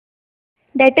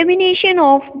Determination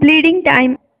of bleeding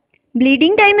time.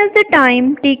 Bleeding time is the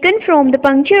time taken from the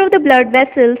puncture of the blood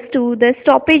vessels to the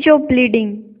stoppage of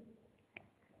bleeding.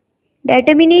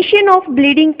 Determination of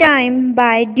bleeding time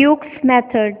by Duke's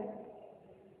method.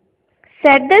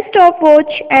 Set the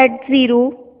stopwatch at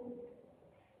 0.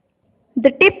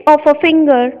 The tip of a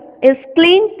finger is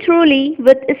cleaned thoroughly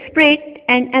with spirit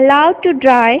and allowed to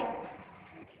dry.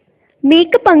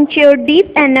 Make a puncture deep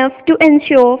enough to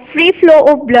ensure free flow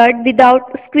of blood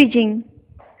without squeezing.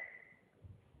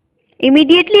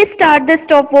 Immediately start the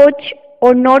stopwatch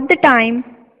or note the time.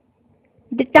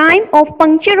 The time of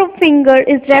puncture of finger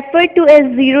is referred to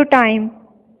as 0 time.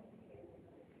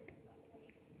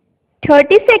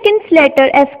 30 seconds later,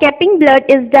 escaping blood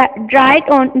is dried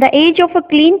on the edge of a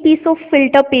clean piece of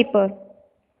filter paper.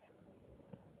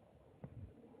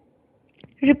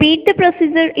 Repeat the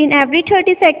procedure in every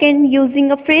 30 seconds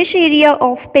using a fresh area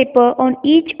of paper on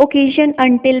each occasion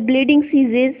until bleeding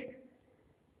ceases.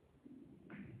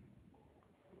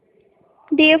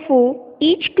 Therefore,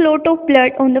 each clot of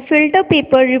blood on the filter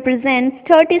paper represents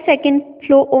 30-second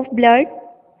flow of blood.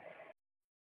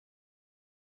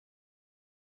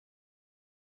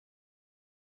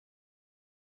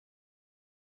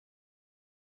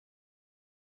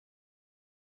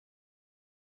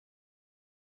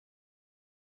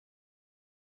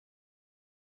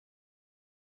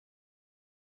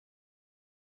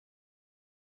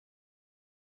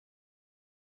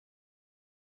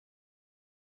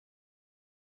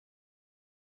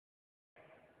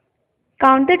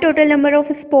 Count the total number of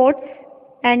spots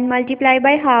and multiply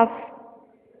by half.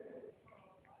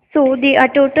 So there are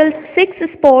total 6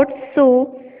 spots.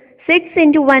 So 6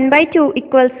 into 1 by 2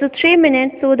 equals to 3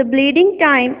 minutes. So the bleeding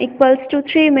time equals to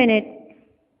 3 minutes.